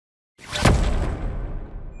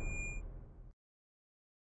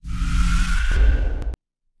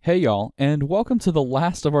Hey y'all, and welcome to the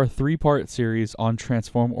last of our three-part series on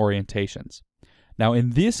transform orientations. Now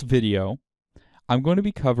in this video, I'm going to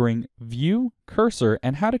be covering view, cursor,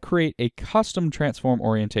 and how to create a custom transform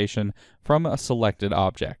orientation from a selected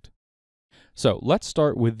object. So let's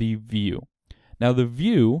start with the view. Now the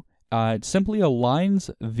view simply aligns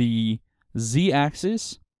the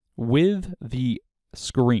z-axis with the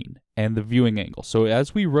screen and the viewing angle. So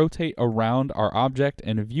as we rotate around our object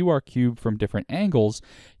and view our cube from different angles,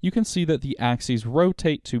 you can see that the axes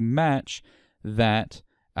rotate to match that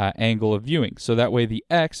angle of viewing. So that way the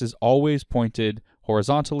X is always pointed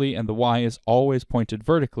horizontally and the Y is always pointed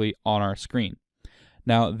vertically on our screen.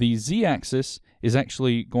 Now the Z-axis is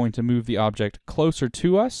actually going to move the object closer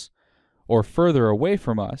to us or further away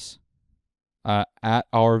from us at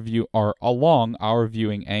our view or along our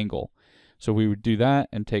viewing angle. So we would do that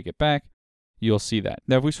and take it back. You'll see that.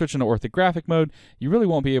 Now, if we switch into orthographic mode, you really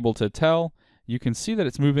won't be able to tell. You can see that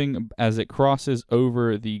it's moving as it crosses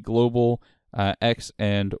over the global X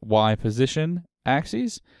and Y position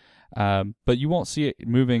axes, but you won't see it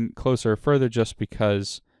moving closer or further just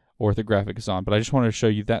because orthographic is on. But I just wanted to show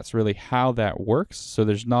you that's really how that works. So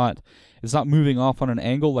it's not moving off on an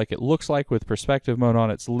angle like it looks like with perspective mode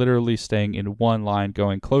on. It's literally staying in one line,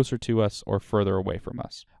 going closer to us or further away from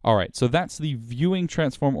us. All right, so that's the viewing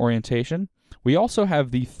transform orientation. We also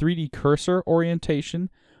have the 3D cursor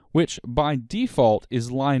orientation, which by default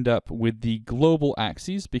is lined up with the global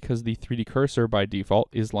axes because the 3D cursor by default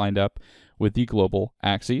is lined up with the global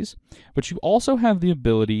axes. But you also have the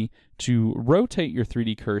ability to rotate your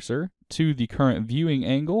 3D cursor to the current viewing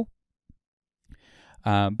angle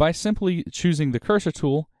by simply choosing the cursor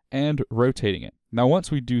tool and rotating it. Now once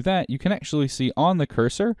we do that, you can actually see on the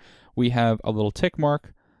cursor we have a little tick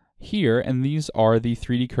mark here, and these are the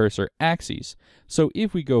 3D cursor axes. So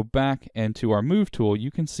if we go back into our move tool,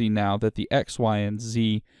 you can see now that the X, Y, and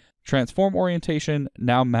Z transform orientation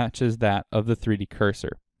now matches that of the 3D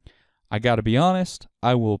cursor. I gotta be honest,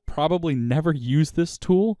 I will probably never use this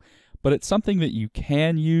tool, but it's something that you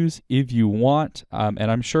can use if you want, and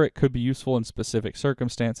I'm sure it could be useful in specific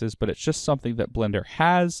circumstances, but it's just something that Blender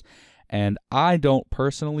has, and I don't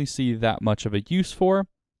personally see that much of a use for,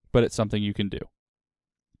 but it's something you can do.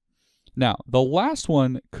 Now, the last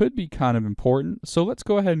one could be kind of important, so let's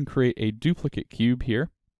go ahead and create a duplicate cube here.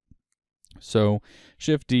 So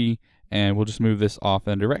Shift-D, and we'll just move this off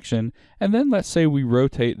in direction, and then let's say we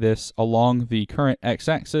rotate this along the current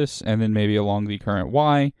X-axis, and then maybe along the current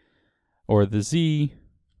Y, or the Z,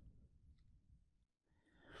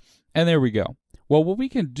 and there we go. Well, what we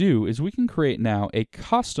can do is we can create now a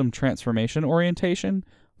custom transformation orientation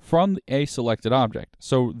from a selected object.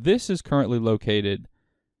 So this is currently located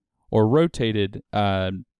or rotated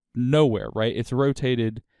nowhere, right? It's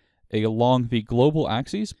rotated along the global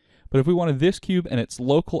axes. But if we wanted this cube and its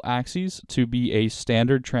local axes to be a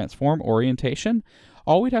standard transform orientation,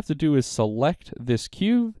 all we'd have to do is select this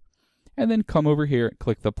cube and then come over here and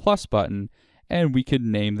click the plus button, and we could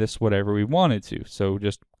name this whatever we wanted to. So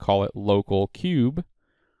just call it local cube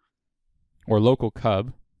or local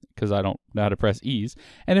cub, because I don't know how to press E's.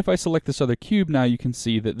 And if I select this other cube now, you can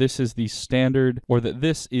see that this is the standard, or that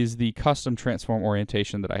this is the custom transform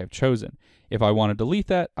orientation that I have chosen. If I want to delete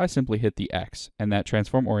that, I simply hit the X, and that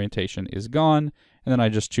transform orientation is gone, and then I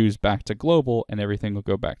just choose back to global, and everything will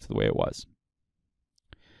go back to the way it was.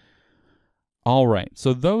 All right,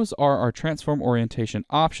 so those are our transform orientation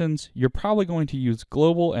options. You're probably going to use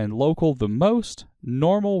global and local the most,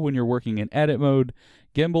 normal when you're working in edit mode,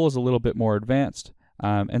 gimbal is a little bit more advanced,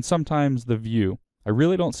 and sometimes the view. I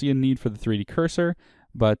really don't see a need for the 3D cursor,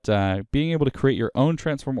 but being able to create your own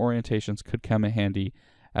transform orientations could come in handy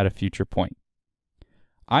at a future point.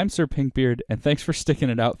 I'm Sir Pinkbeard, and thanks for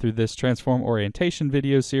sticking it out through this transform orientation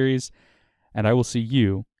video series, and I will see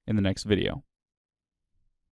you in the next video.